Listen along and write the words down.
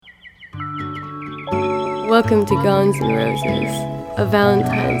Welcome to Gons and Roses, a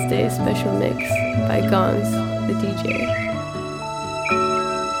Valentine's Day special mix by Gons, the DJ.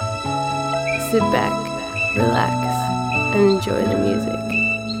 Sit back, relax, and enjoy the music.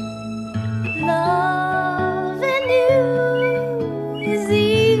 Loving you is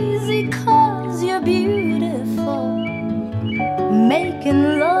easy 'cause you're beautiful.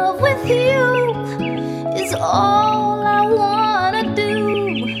 Making love with you is all I wanna do.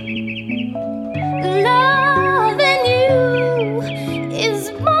 Loving you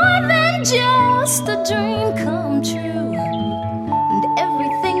is more than just a dream come true. And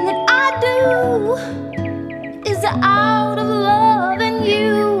everything that I do is out of loving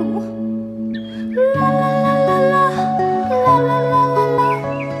you. La la la la la, la la la la la,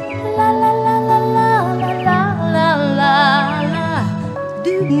 la la la la la, la la la la,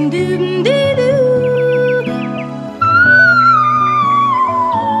 doo doo doo doo.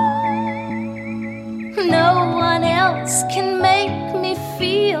 No one else can make me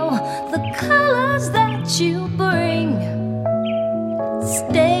feel the colors that you bring.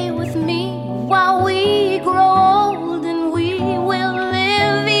 Stay with me while we grow old, and we will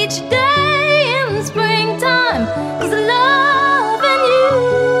live each day in springtime. 'Cause loving you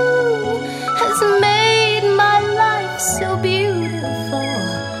has made my life so beautiful,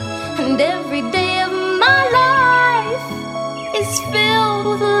 and every day of my life is filled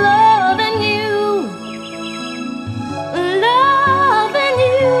with loving you. Loving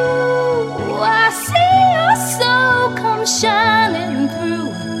you, I see your soul come shining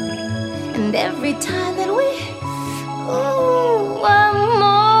through, and every time that we, ooh, I'm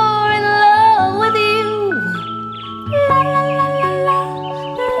more in love with you. La la la la la,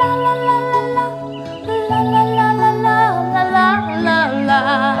 la la la la la, la la la la la, la la la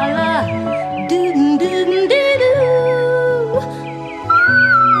la, doo doo doo doo doo.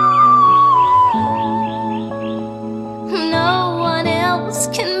 No one else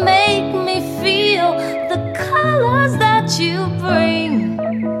can make me feel the colors that you bring.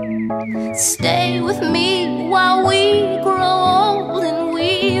 Stay with me while we grow old, and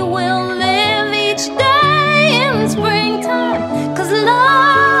we will live each day in springtime. 'Cause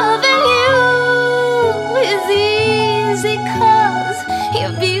loving you is easy 'cause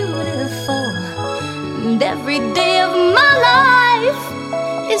you're beautiful, and every day of my life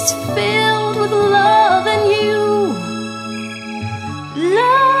is filled with loving you.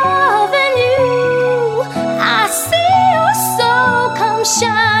 Loving you, I see your soul come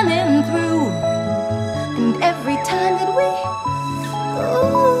shining through, and every time that we,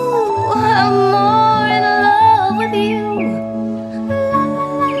 ooh, I'm more in love with you. La la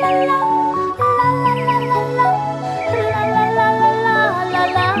la la la, la la la la, la la la la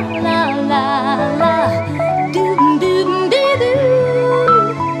la, la la la, doo doo doo doo.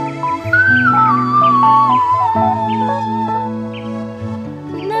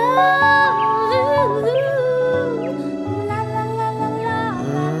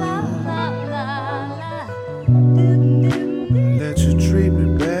 Let you treat me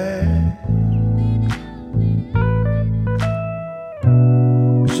bad,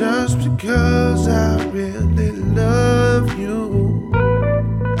 just because I really love you,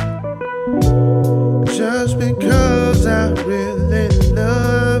 just because I really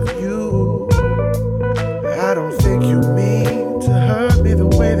love you. I don't think you mean to hurt me the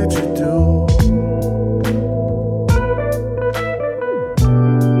way that you do.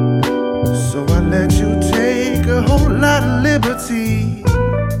 So I let you take a whole lot of liberties.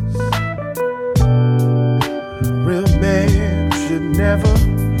 Real man should never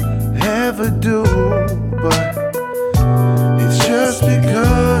ever do, but it's just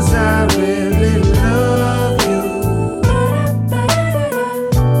because I really love you,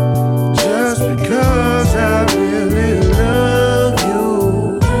 just because I really love you,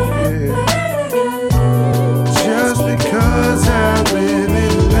 yeah. Just because I really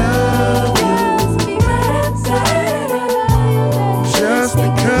love you, just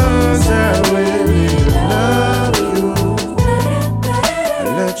because I really love you. I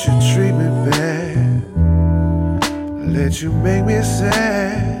let you treat me bad, I let you make me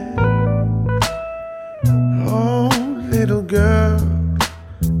sad. Oh, little girl,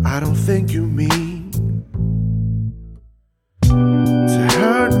 I don't think you mean to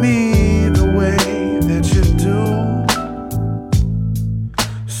hurt me the way that you do.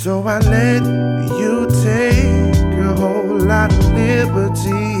 So I let you take a whole lot of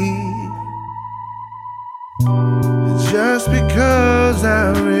liberty, just because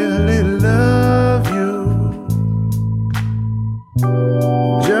I really love you,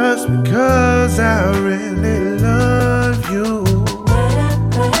 just because I really love you.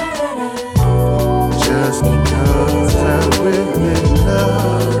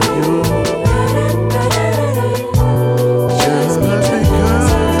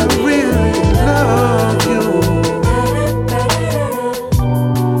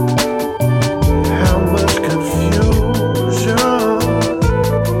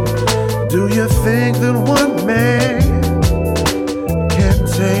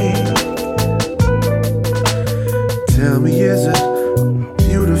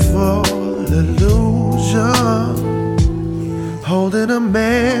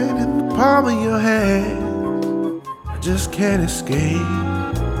 can't escape.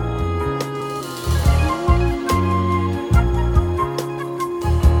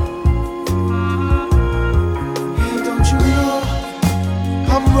 Hey, don't you know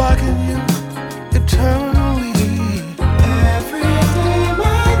I'm rocking you eternally? Every day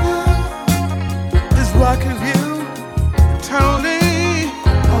my love is rocking you eternally.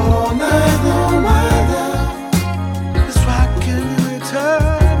 All night long my love is rocking you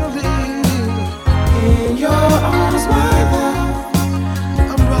eternally. In your arms my love,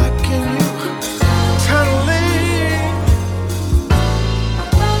 I'm rocking you eternally.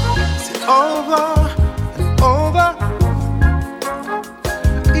 It's over and over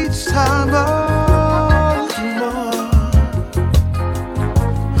each time all more.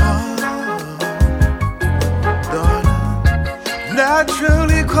 Darling,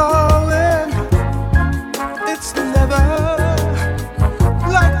 naturally calling, it's never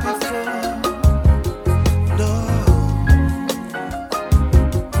like before. No,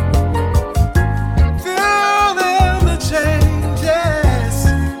 feeling the changes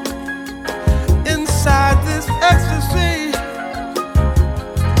inside this ecstasy,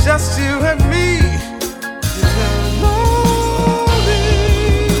 just you and me. Eternally.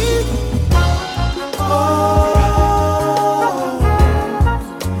 Oh,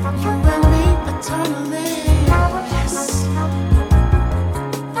 you and me eternally. Yes.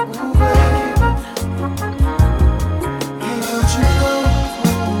 Ooh, baby. Hey, don't you know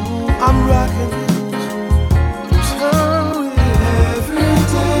I'm rocking you eternally. Every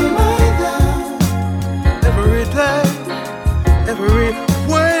day, my love. Every day, every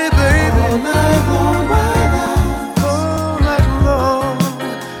way, baby. All night long, my love. All night long,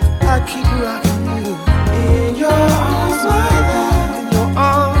 I keep rocking you. In your arms, my love. In your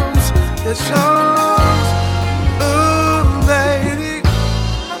arms, it's yours. Ooh, lady.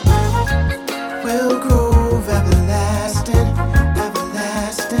 We'll groove everlasting,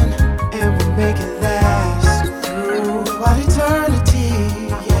 everlasting, and we'll make it last through all eternity.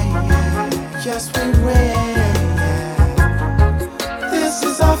 Yeah, yeah. Yes, we will. This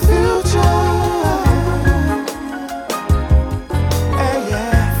is our future. Yeah,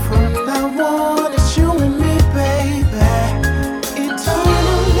 yeah. From now on, it's you and me, baby.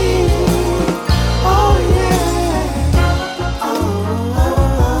 Eternally. Oh, yeah.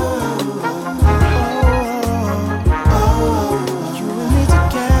 Oh, you and me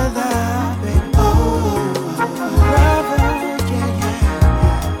together, baby. Oh, forever. Yeah, yeah.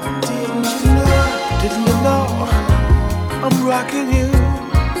 Didn't you know? I'm rocking you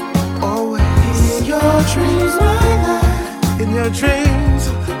always. In your dreams, my life. In your dreams,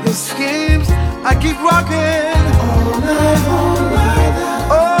 your schemes, I keep rocking all night long, my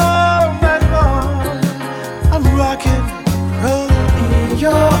love. All night long, I'm rocking, rolling in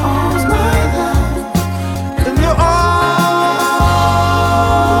your arms, my love. In your arms,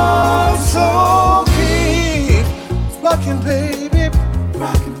 so keep rocking, baby,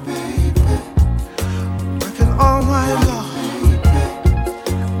 rocking, baby, rocking all night long.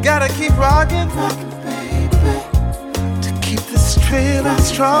 Gotta keep rocking, baby, to keep this feeling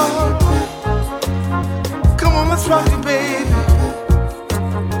strong. Come on, let's rock it, baby,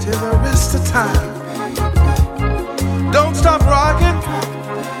 till the rest of time. Don't stop rocking.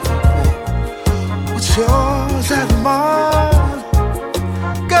 What's yours and mine?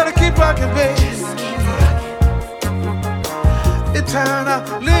 Gotta keep rocking, baby,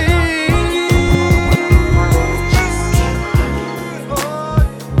 eternally.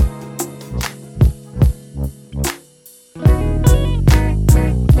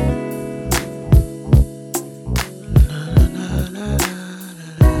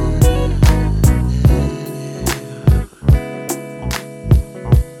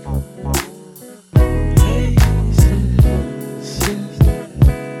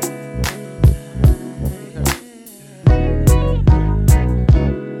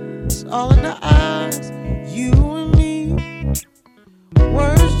 All in the eyes, you and me.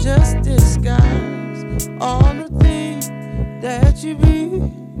 Words just disguise all the things that you be.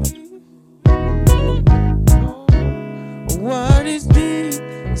 What is deep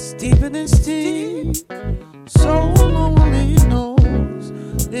is deeper than steep. So lonely knows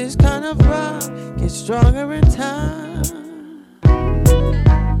this kind of rock gets stronger in time.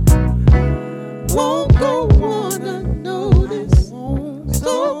 Won't go on unnoticed.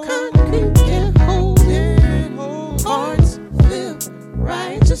 So concrete can't hold it. Hearts feel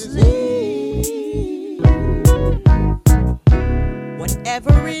righteously.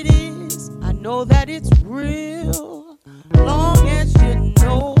 Whatever it is, I know that it's real. Long as you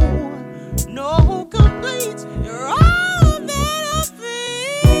know, no complaints. You're all that I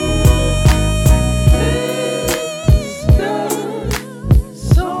feel.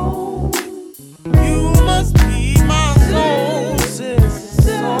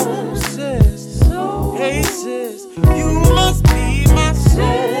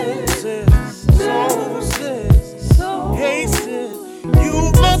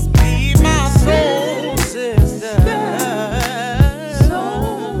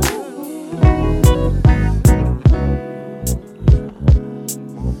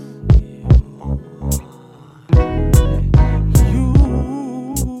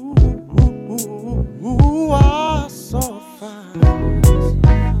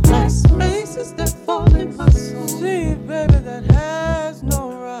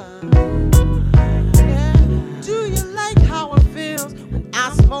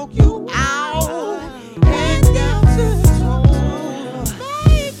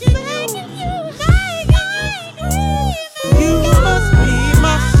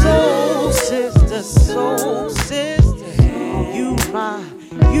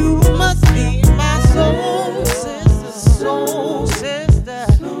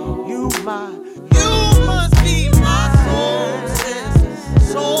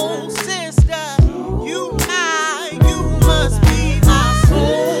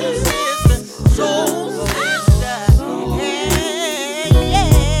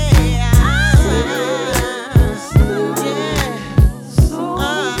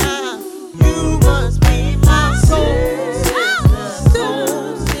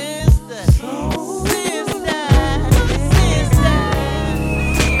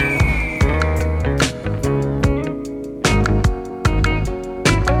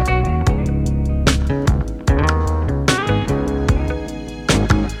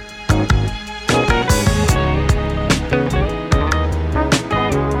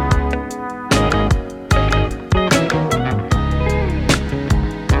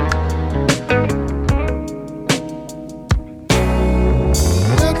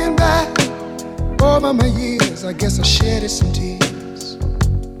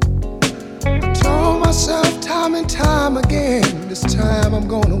 and time again, this time I'm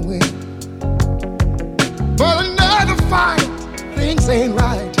gonna win. But another fight, things ain't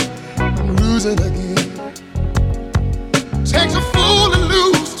right, I'm losing again. Takes a fool to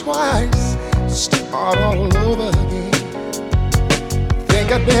lose twice, start all over again.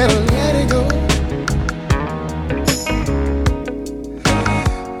 Think I better let it go.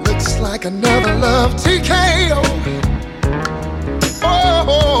 Looks like another love TKO.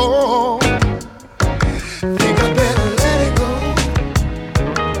 Oh, think I better let it go.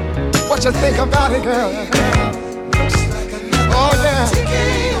 What you think about it, girl? Looks like another love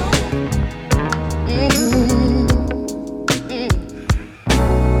TKO.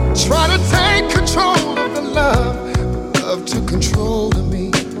 Try to take control of the love to control of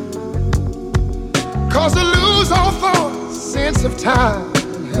me. Cause I lose all thought, sense of time,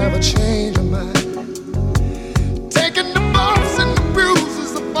 and have a change of mind. Taking the bumps and the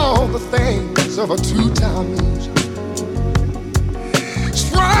bruises of all the things of a two-time loser.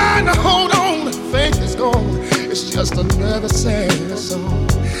 Trying to hold on, the faith is gone. It's just another sad song. I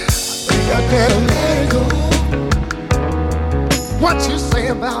think I better let it go. What you say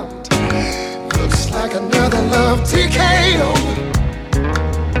about it? Looks like another love TKO.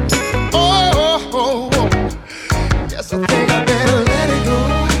 Oh, yes, I think I better let it go.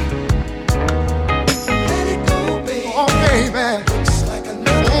 Let it go, baby. Oh, baby. Looks like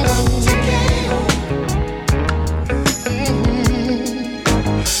another love TKO.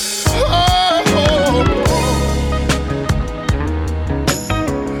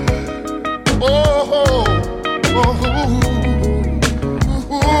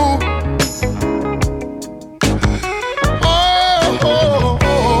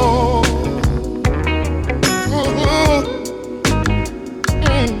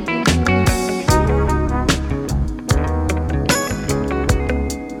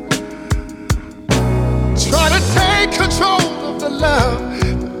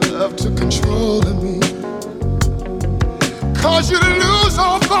 Love to control of me. Cause you to lose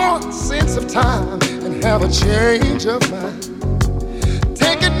all thought, sense of time, and have a change of mind.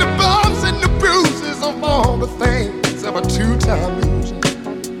 Taking the bumps and the bruises of all the things of a two-time loser.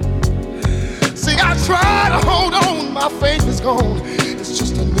 See, I try to hold on, my faith is gone. It's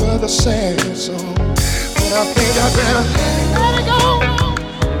just another sad song. But I think I better let it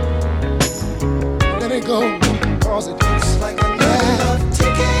go. Cause it looks like another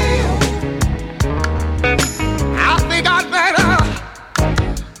TKO. I think I better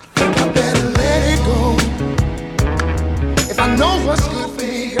let it go. If I know what's good for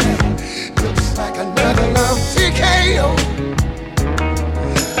me, girl, looks like another love TKO.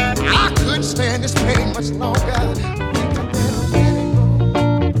 I couldn't stand this pain much longer. I think I better let it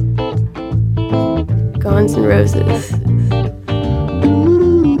go. Guns N' Roses.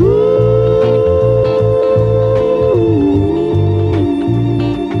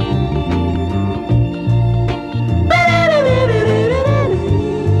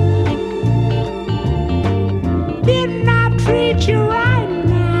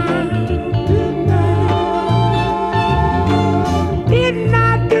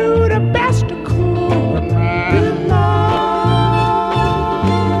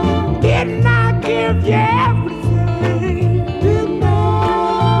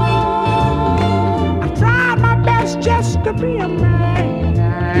 Be a man.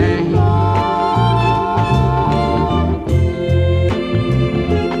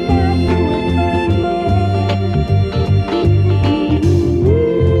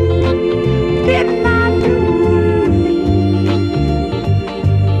 Didn't I do right?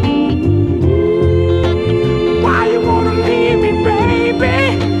 Why you wanna leave me, baby?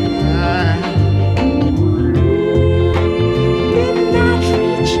 Didn't I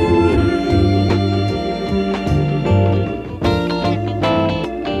treat you right?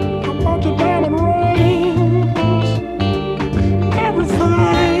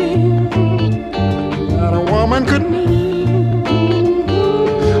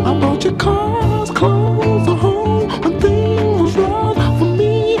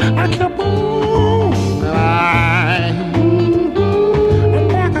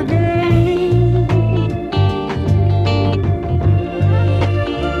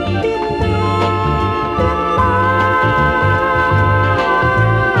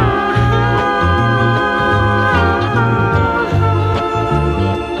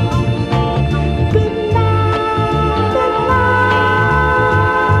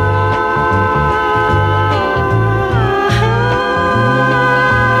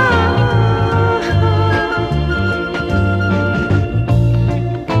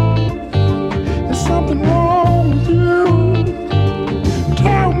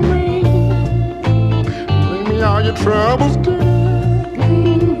 your troubles, dear.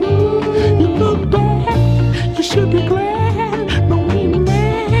 You look bad, you should be glad. Don't be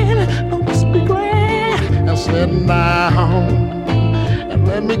mad, don't just be glad. And sit down and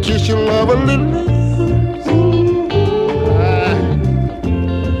let me kiss your love a little.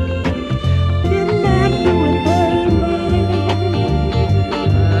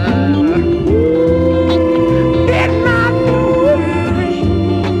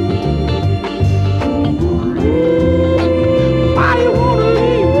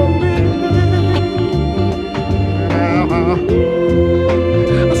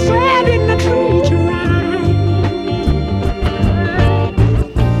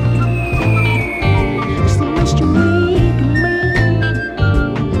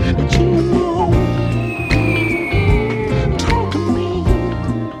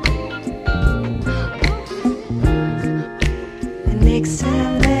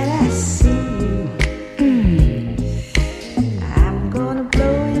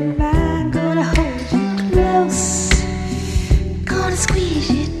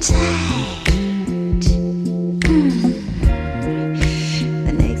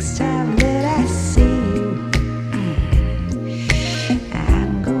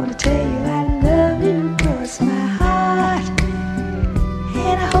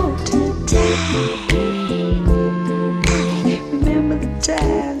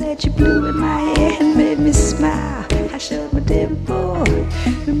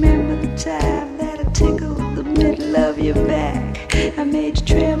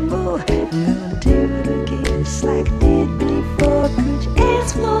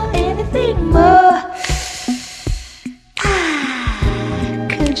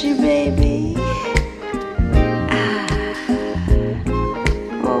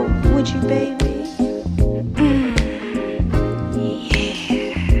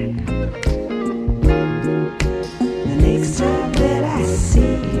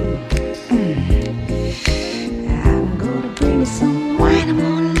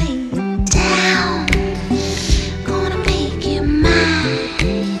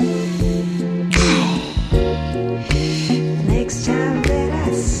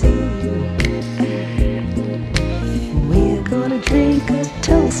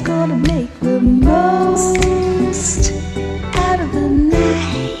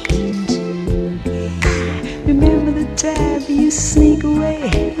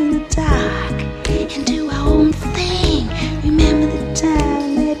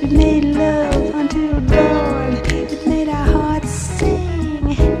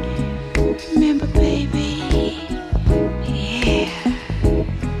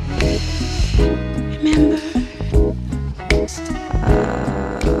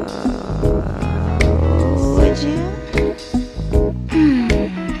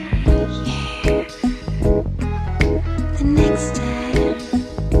 The next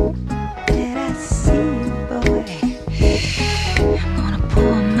time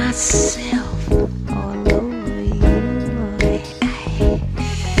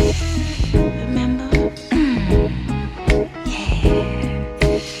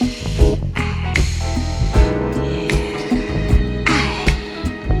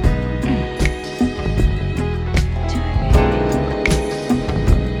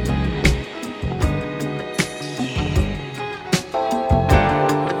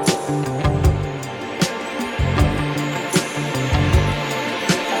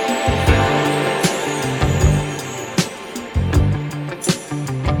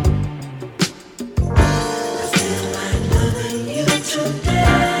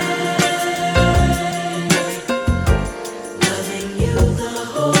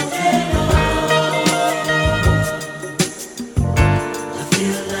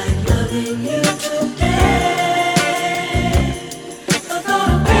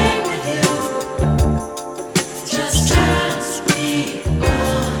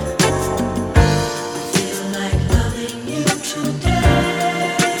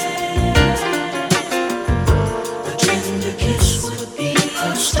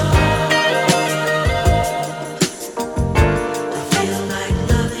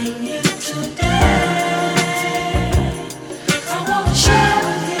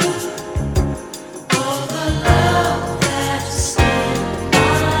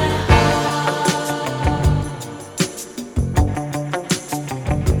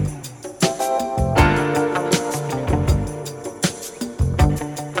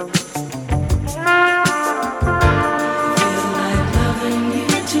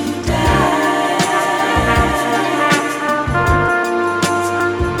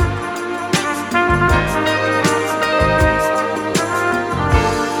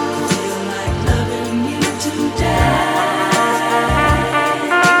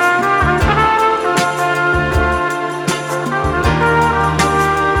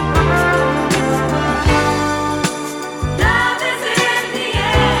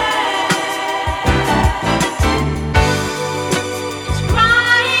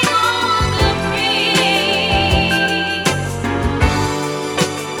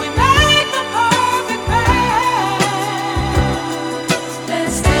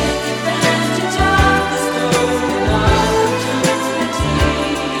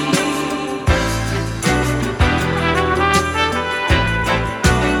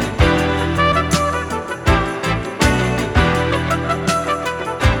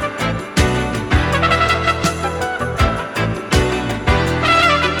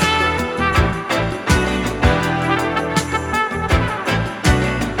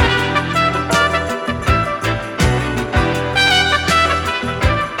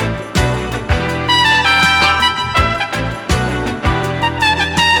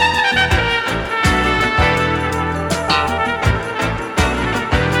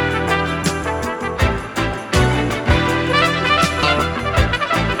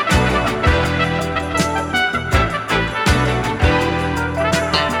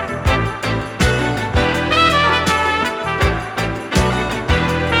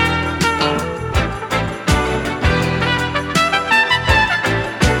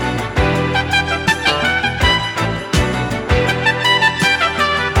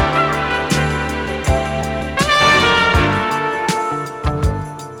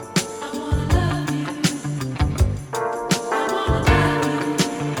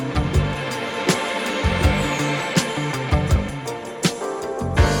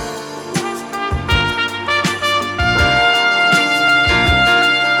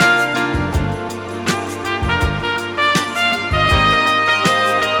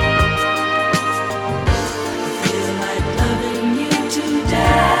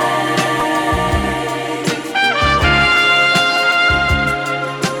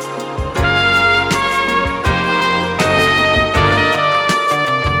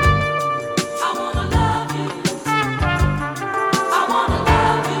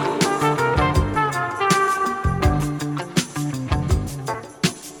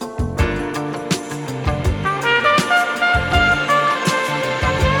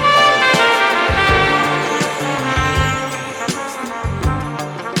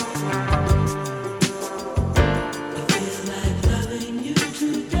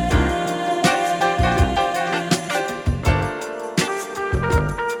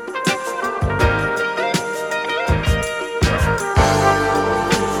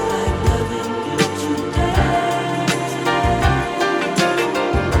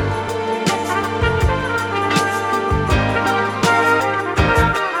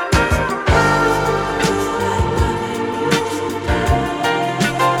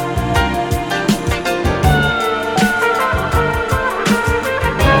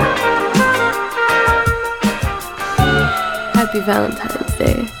Happy Valentine's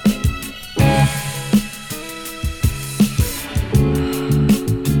Day.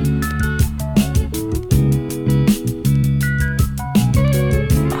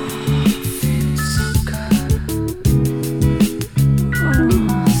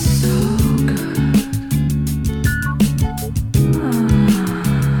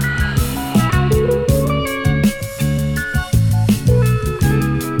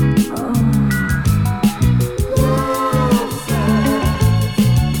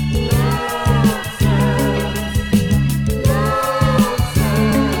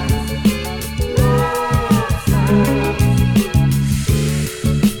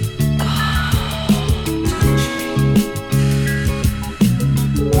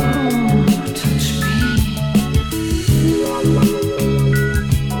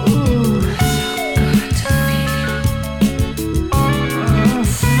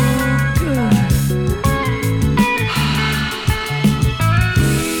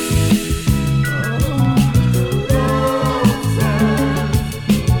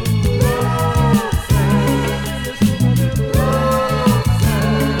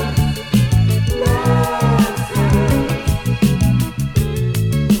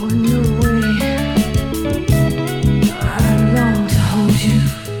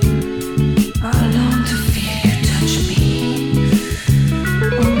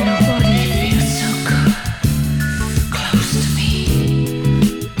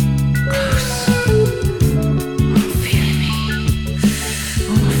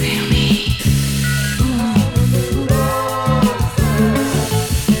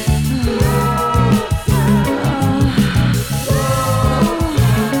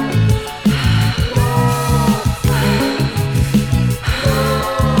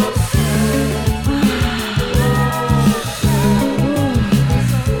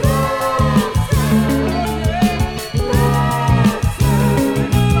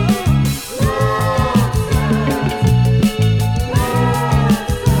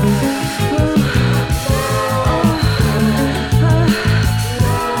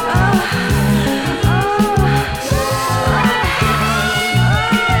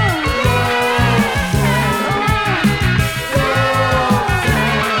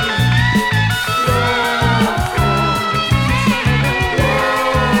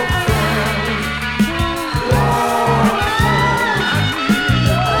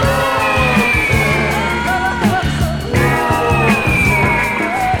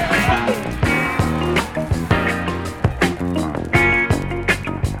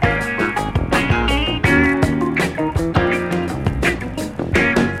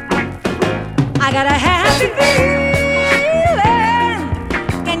 I got a happy feeling.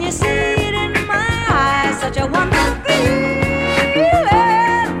 Can you see it in my eyes? Such a wonderful feeling.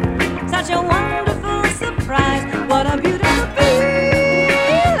 Such a wonderful surprise. What a beautiful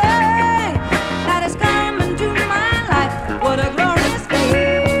feeling that has come into my life. What a glorious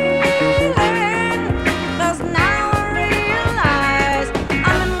feeling. 'Cause now I realize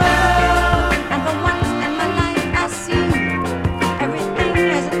I'm in love, and for once in my life I see everything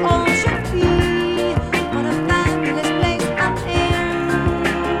as it all should be. What a fabulous place I'm in.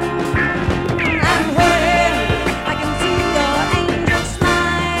 And when I can see your angel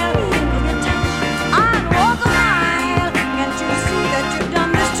smile, with your touch I'd walk a mile. Can't you see that you've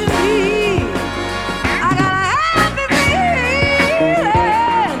done this to me? I got a happy feeling,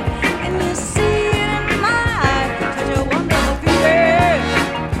 and you see it in my eyes. Such a wonderful feeling.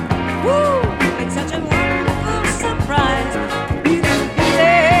 Woo! It's such a wonderful surprise. Beautiful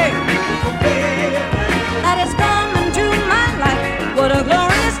feeling that has come into my life. What a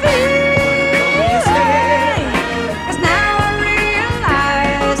glorious feeling. 'Cause now I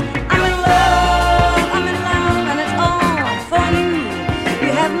realize I'm in love, and it's all for you.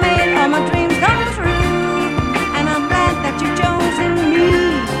 You have made all my dreams come true, and I'm glad that you've chosen me.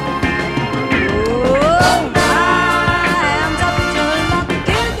 Oh, I am such a lucky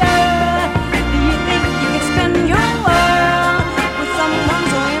girl. Do you think you could spend your world with someone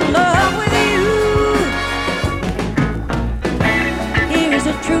so in love with you? Here is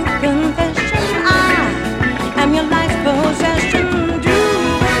a true confession. I am your life's possession. Do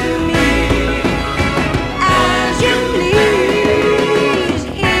with me as you please.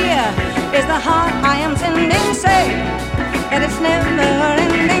 Here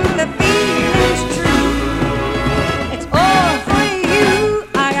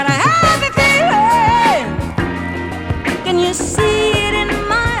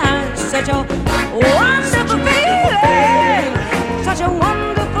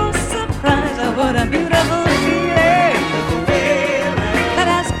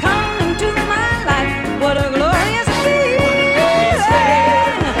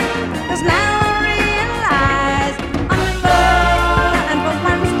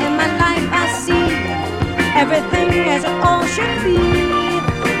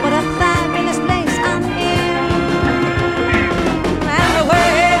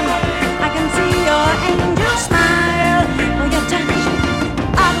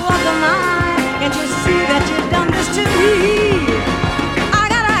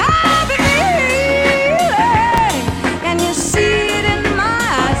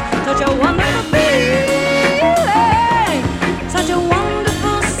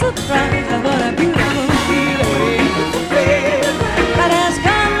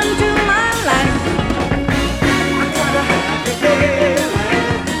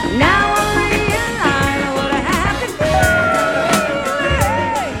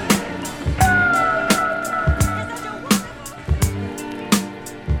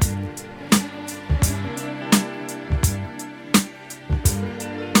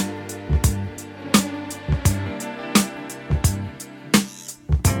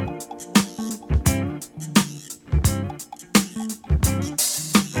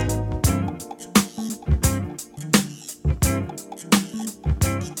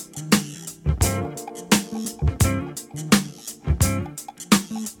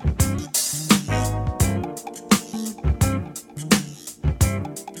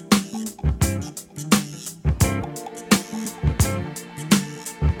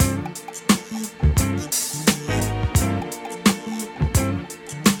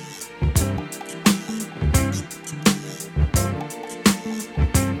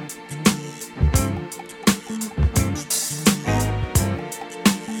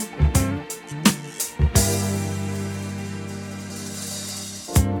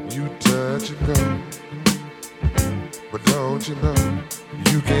you know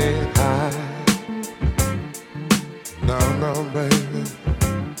you can't hide. No, no, baby.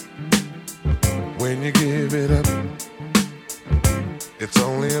 When you give it up, it's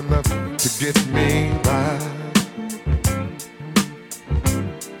only enough to get me by.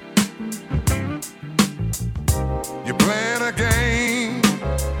 You're playing a game,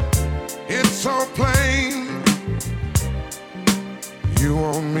 it's so plain. You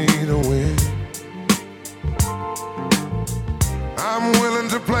want me to win. I'm willing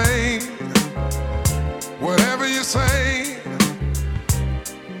to play whatever you say,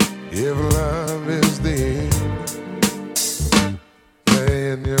 if love is the end.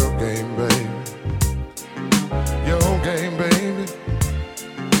 Playing your game, baby. Your game, baby.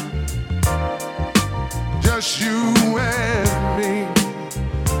 Just you and me.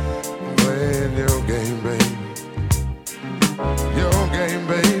 Playing your game, baby. Your game,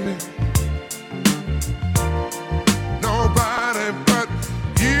 baby. Nobody but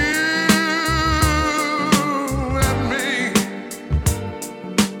you and me.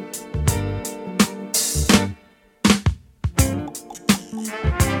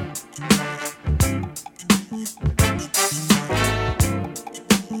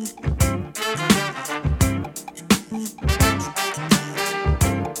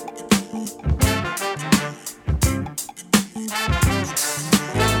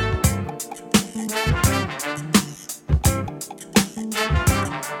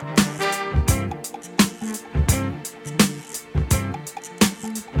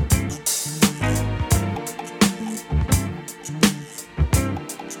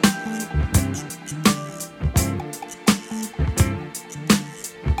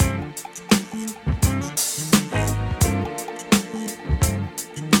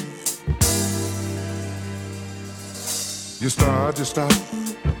 You start, you stop.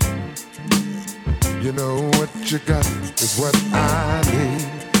 You know what you got is what I need.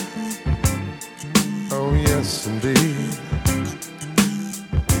 Oh yes, indeed.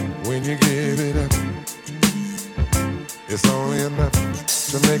 When you give it up, it's only enough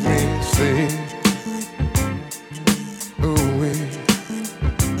to make me see. Ooh-wee.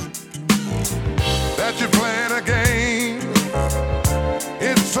 That you're playing a game,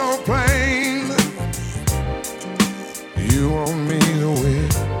 it's so plain. You want me to win.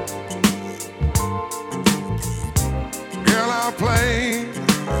 Girl, I'll play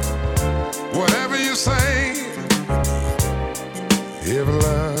whatever you say, if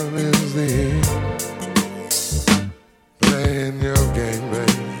love is the end. Playing your game,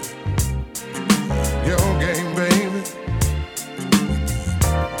 baby. Your game, baby.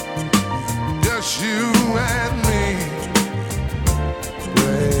 Just you and me.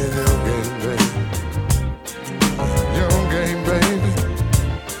 Playing your game, baby. Your game, baby.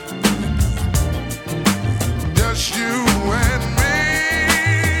 Just you and me.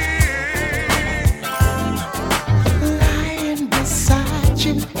 Lying beside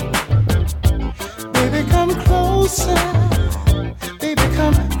you. Baby, come closer. Baby,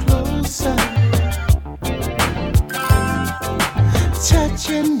 come closer.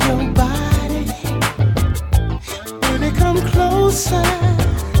 Touching your body. Baby, come closer.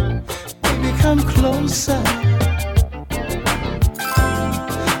 Baby, come closer.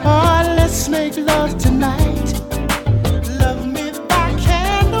 Oh, let's make love tonight. Love me by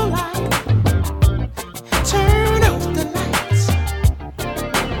candlelight. Turn off the lights.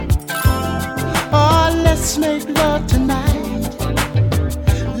 Oh, let's make love tonight.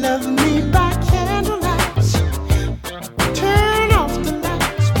 Love me by candlelight. Turn off the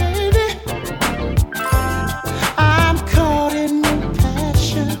lights, baby. I'm caught in your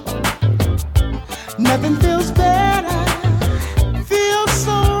passion. Nothing feels better. Feels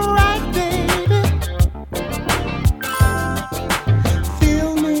so right, baby.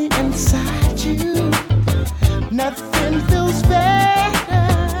 Feel me inside you. Nothing feels better.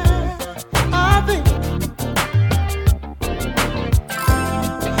 Oh, baby.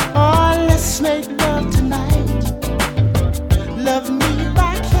 Oh, let's make love tonight. Love me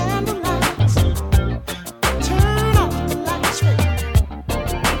by candlelight. Turn off the lights, baby.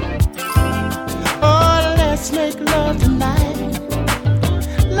 Oh, let's make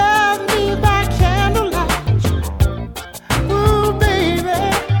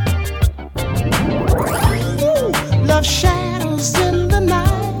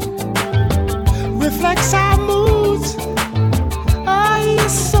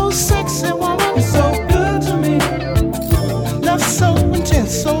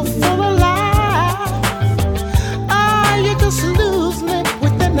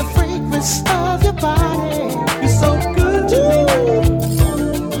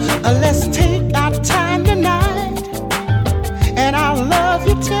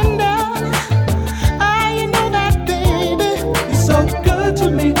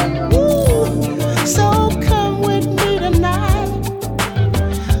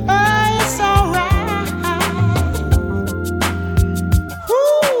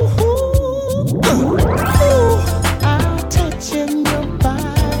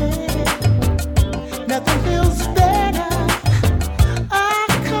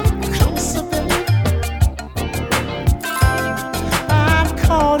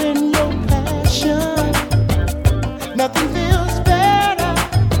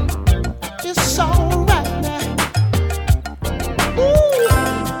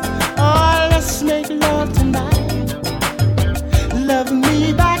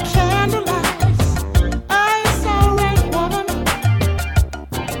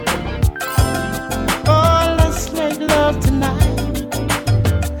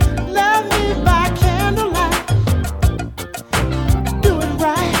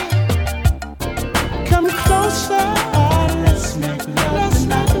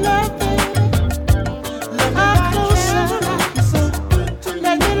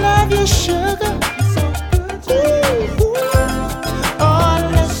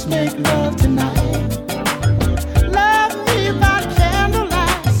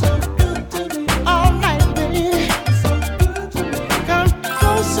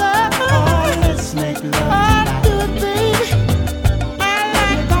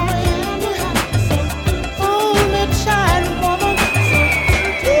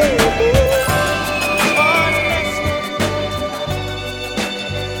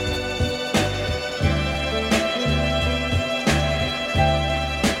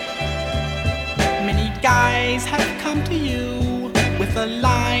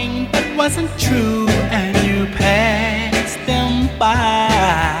line that wasn't true, and you passed them by.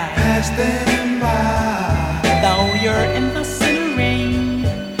 Pass them by. Though you're in the center ring,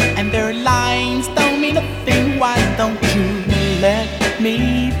 and their lines don't mean a thing, why don't you let me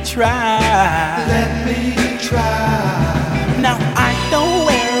try? Let me try. Now I don't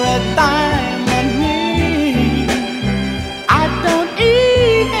wear a diamond ring. I don't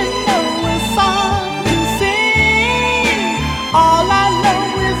even know a song to sing. All I know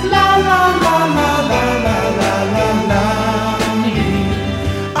is la la la la la la la la la.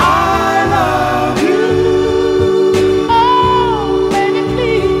 I love you. Oh, baby,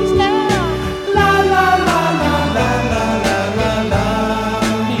 please now. La la la la la la la la la.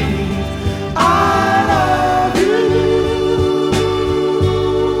 I love you.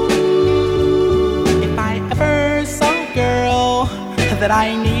 If I ever saw a girl that I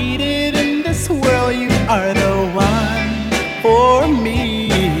needed in this world, you are the one for me.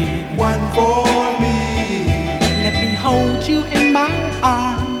 One for me. Let me hold you in my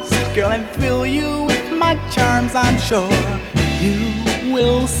arms, girl, and thrill you with my charms. I'm sure you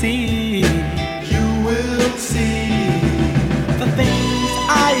will see. You will see. The things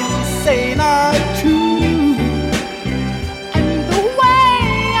I am saying are true, and the way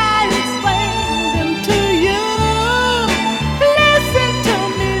I explain them to you. Listen to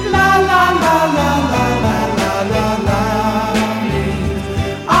me, la la la la la la la la la.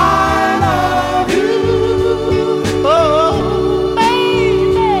 I love you, oh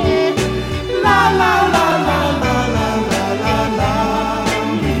baby, la la la la la la la la la.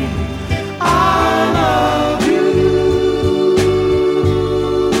 I love you.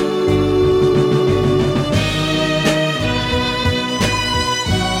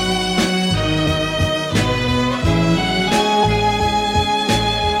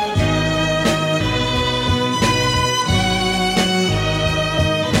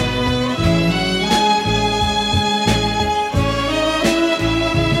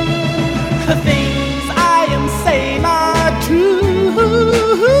 The things I am saying are true,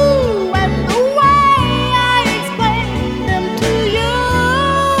 and the way I explain them to you.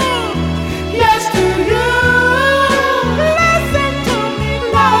 Yes, to you. Listen to me,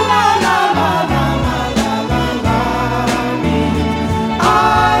 la la la la la la la la la. I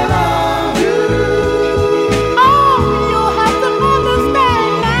love you. Oh, you have to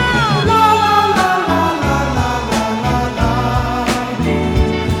understand now. La la la la la la la la la.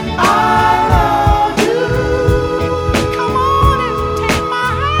 I love you. Come on and take my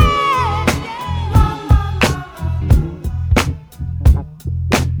hand.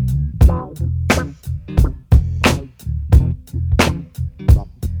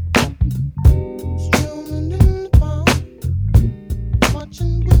 Strolling in the park,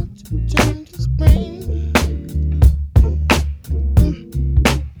 watching winter turn to spring.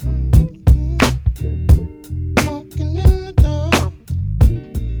 Walking in the dark,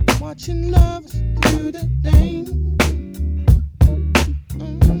 watching lovers do their thing.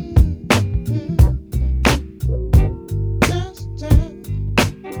 Just time,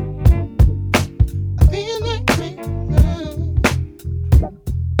 I feel like making love.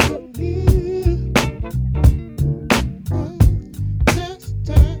 Just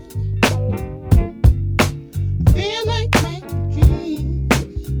time, feel like making dreams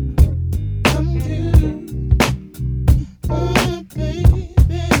come true. Oh, baby.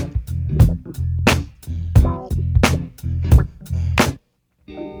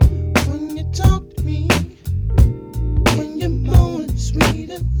 When you talk to me, when you're moaning sweet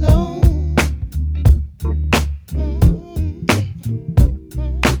and low.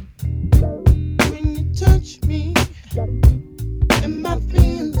 When you touch me, and my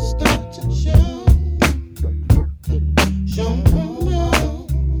feelings start to show.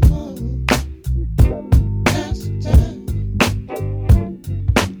 That's the time.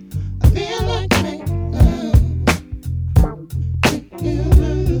 I feel like making love with you.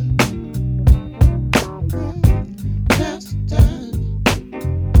 That's the time.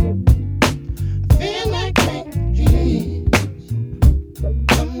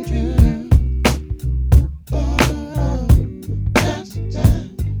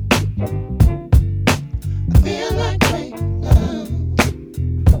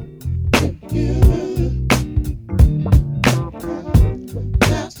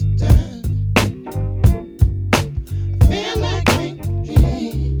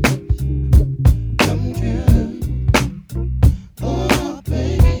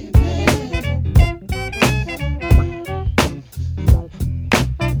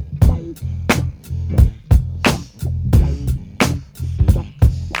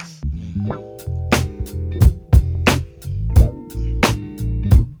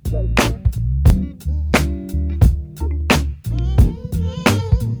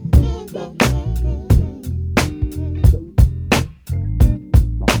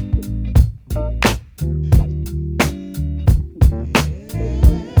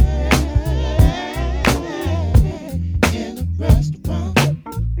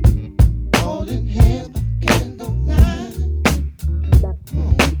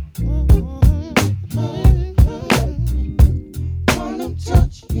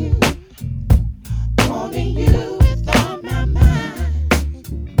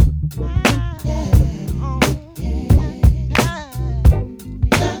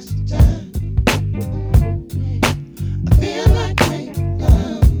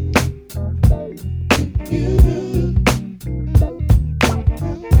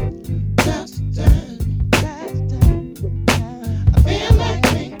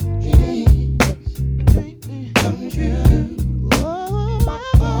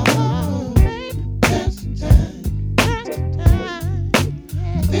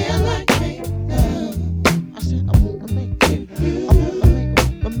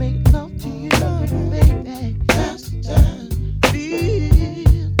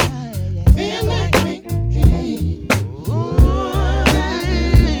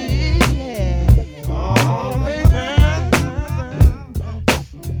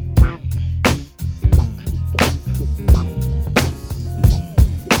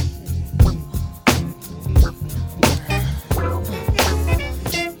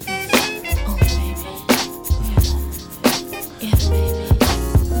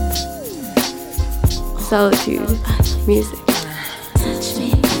 Solitude Music. Touch me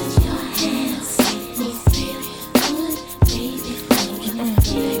with your hands, make me feel good, baby. Make me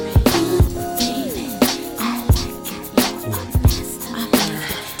feel good, baby. I like it, you're a master.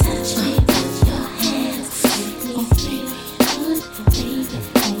 Touch me with your hands, make me feel good, baby.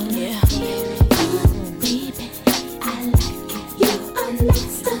 Make me feel good, baby. I like it, you're a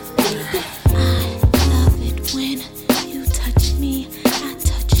master, baby. I love it when you touch me, I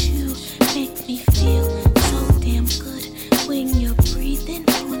touch you, make me feel so damn good when you're breathing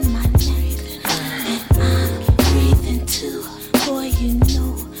on my neck and I'm breathing too. Boy, you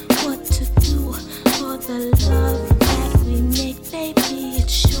know what to do for the love that we make, baby. It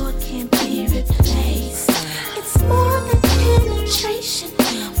sure can't be replaced. It's more than penetration,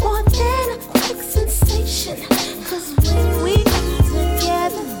 more than a quick sensation. 'Cause when we get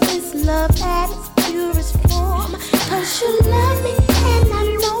together, it's love at its purest form. 'Cause you love me and I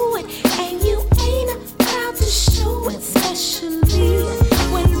know it, and you ain't proud to show it, especially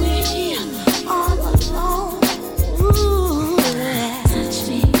when we're here all alone. Ooh. Touch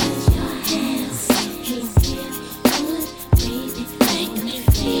me with your hands, make me feel good, baby. Make me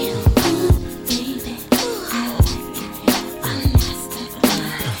feel good, baby. I like it, a master.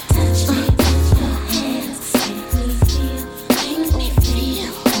 Touch me with your hands, make me feel, make me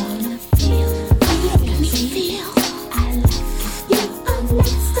feel, wanna feel, make me feel. I like it, you're a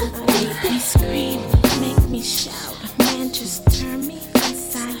master, baby. Scream, make me shout, man, just turn me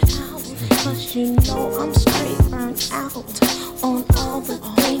inside out. 'Cause you know I'm straight burnt out on all the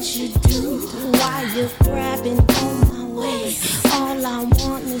things you do while you're grabbing on my waist. All I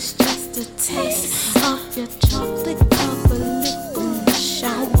want is just a taste of your chocolate covered licorice. I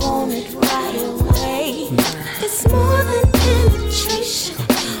want it right away. It's more than penetration,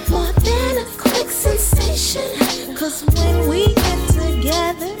 more than a quick sensation. 'Cause when we get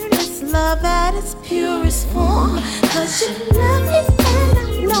together, it's love at its purest form. 'Cause you love me and I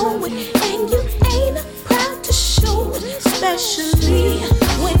know it, and you ain't proud to show it, especially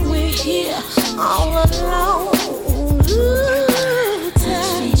when we're here all alone. Ooh,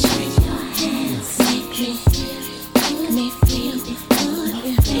 touch me with your hands, make me feel good, make me feel good,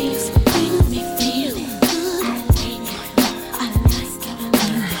 make me feel good. I like it.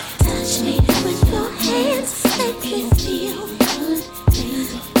 Touch me with your hands, make me feel good,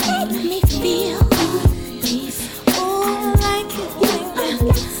 make me feel good. Oh, I like it, you're a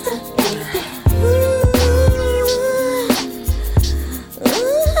master, baby.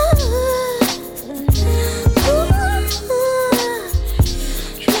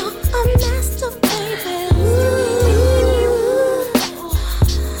 You're a master, baby.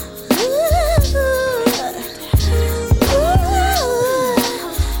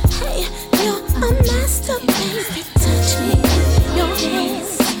 Hey, you're a master, baby. Touch me with your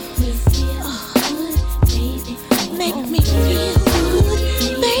hands, make me feel good, baby. Make me feel good,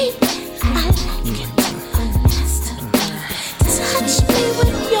 baby. I like it, a master, baby. Touch me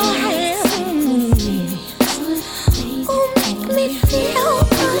with your hands, oh, make me feel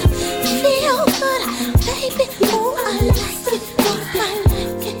good, baby. Oh, I like it, oh, I like it, I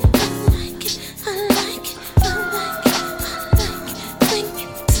like it, I like it, I like it, I like it when you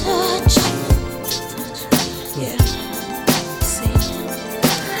touch. Yeah. See,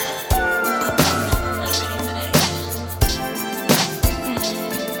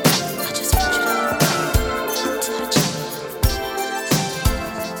 I just want you to touch me.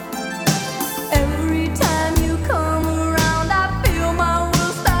 Every time you come around, I feel my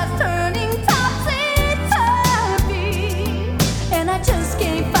world starts turning topsy-turvy, and I just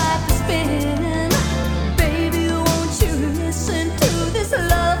can't fight the spin. Baby, won't you listen to this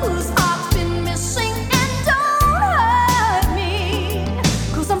love whose heart's been missing, and don't hurt me,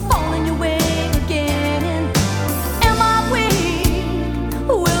 'cause I'm falling your way again. Am I weak?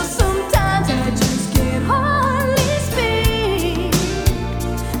 Well, sometimes I just can't hardly speak,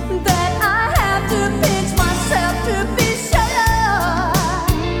 that I have to pinch myself to be sure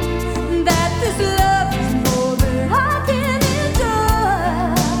that this love is more than I can endure.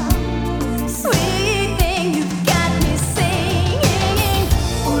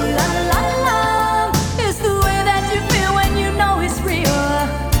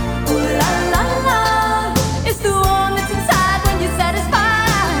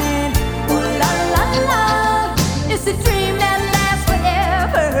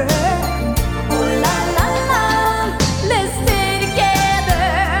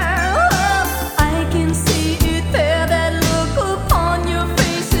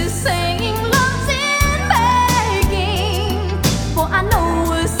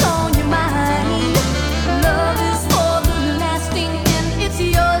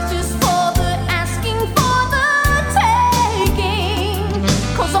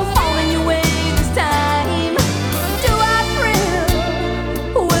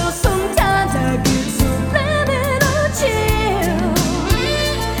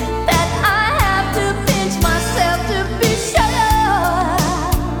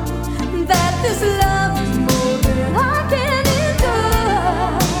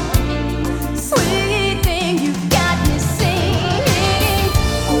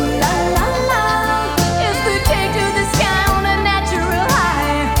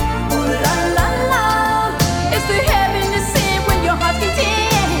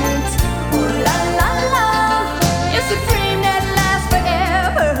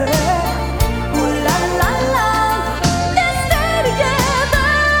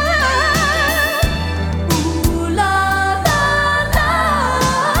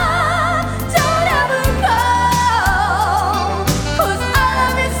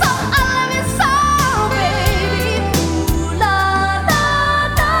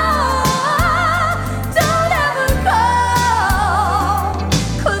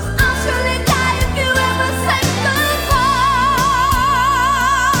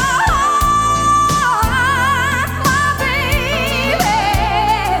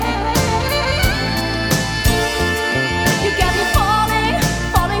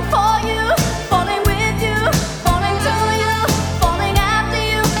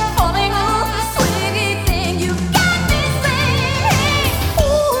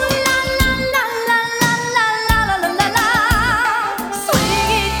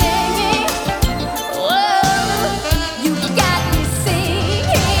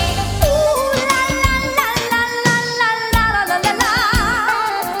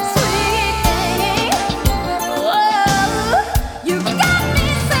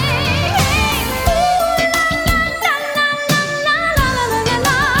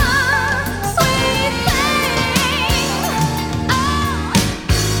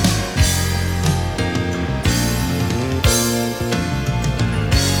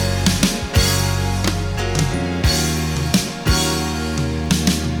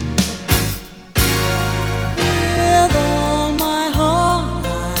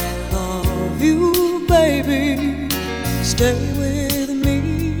 stay with me,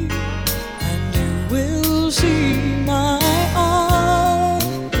 and you will see my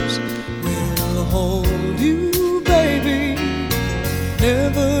arms will hold you, baby.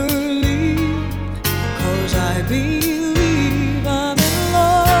 Never leave, 'cause I believe I'm in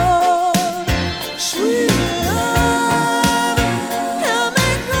love. Sweet love, help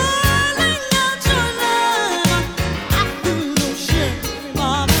me calling out your name. I feel no shame,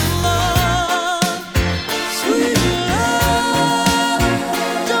 I'm in love. Sweet love,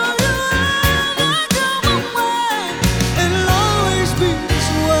 don't you ever go away. It'll always be this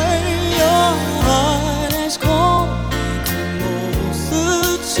way. Your heart has called me closer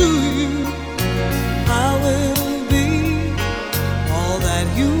to you. I will be all that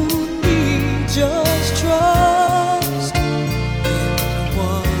you need. Just trust in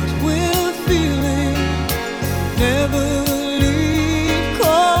what we're feeling. Never leave,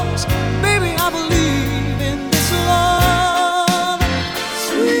 'cause baby, I believe in this love.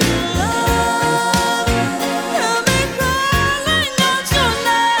 Sweet love, help me calling out your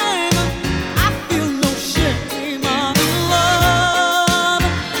name. I feel no shame, I'm in love.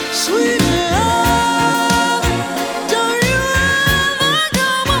 Sweet love, don't you ever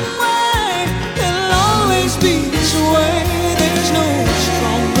go away. It'll always be this way. There's no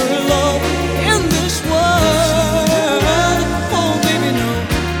stronger love in this world. Oh, baby, no,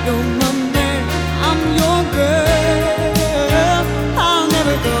 you're my man, I'm your girl. I'll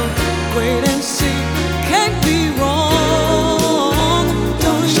never go. Wait and see, can't be wrong.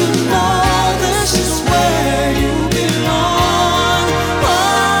 Don't you know this is where you belong?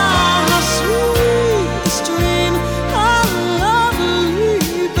 Oh, how sweet this dream, how lovely,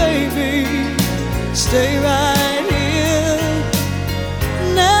 baby. Stay right here,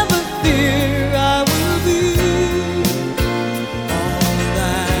 never fear, I will be all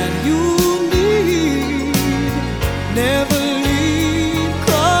that you need. Never leave,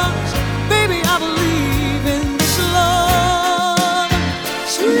 'cause baby, I believe in this love.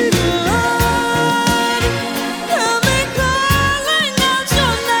 Sweet love, help me calling out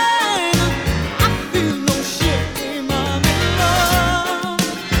your name. I feel no shame, I'm in love.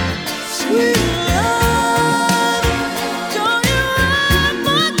 Sweet love, don't you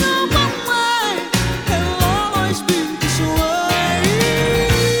ever go away. It'll always be this way.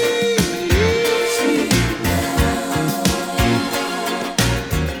 Sweet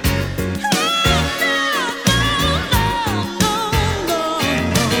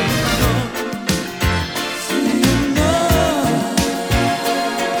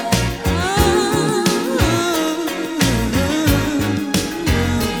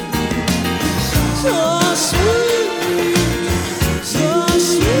so sweet, so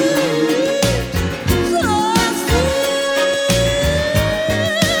sweet, so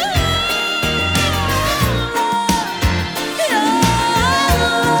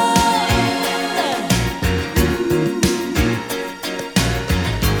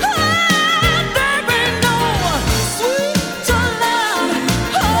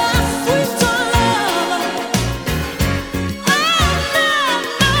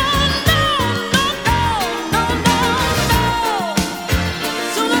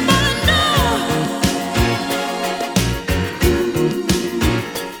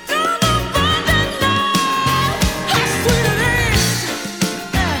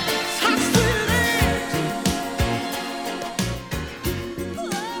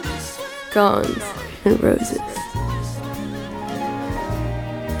Guns and Roses.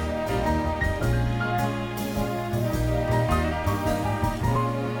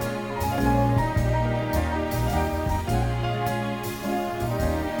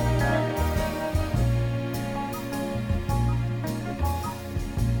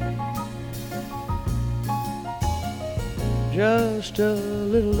 Just a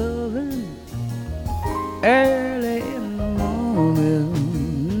little loving early in the morning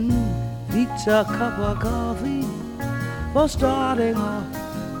beats a cup of coffee for starting off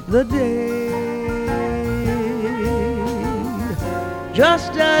the day.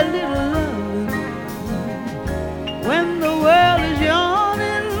 Just a little loving when the world is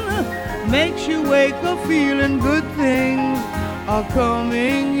yawning makes you wake up feeling good things are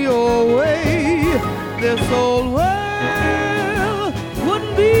coming your way. This old world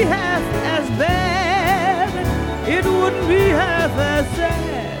wouldn't be half as bad, it wouldn't be half as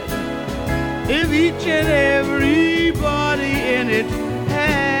sad if each and everybody in it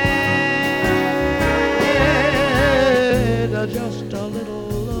had just a little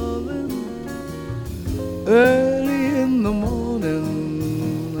loving early in the morning,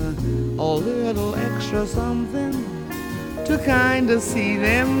 a little extra something to kind of see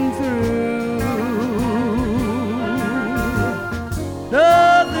them through.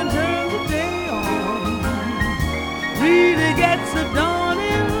 that's a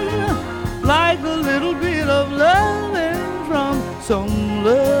dawning, like a little bit of loving from some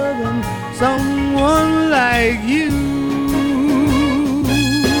loving someone like you.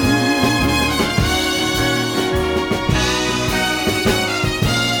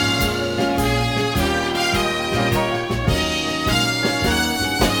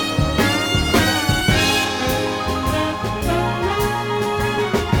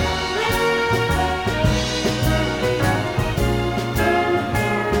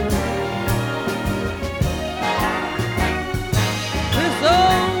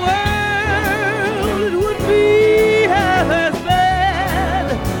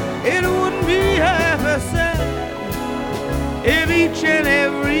 Each and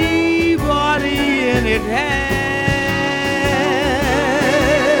everybody in it had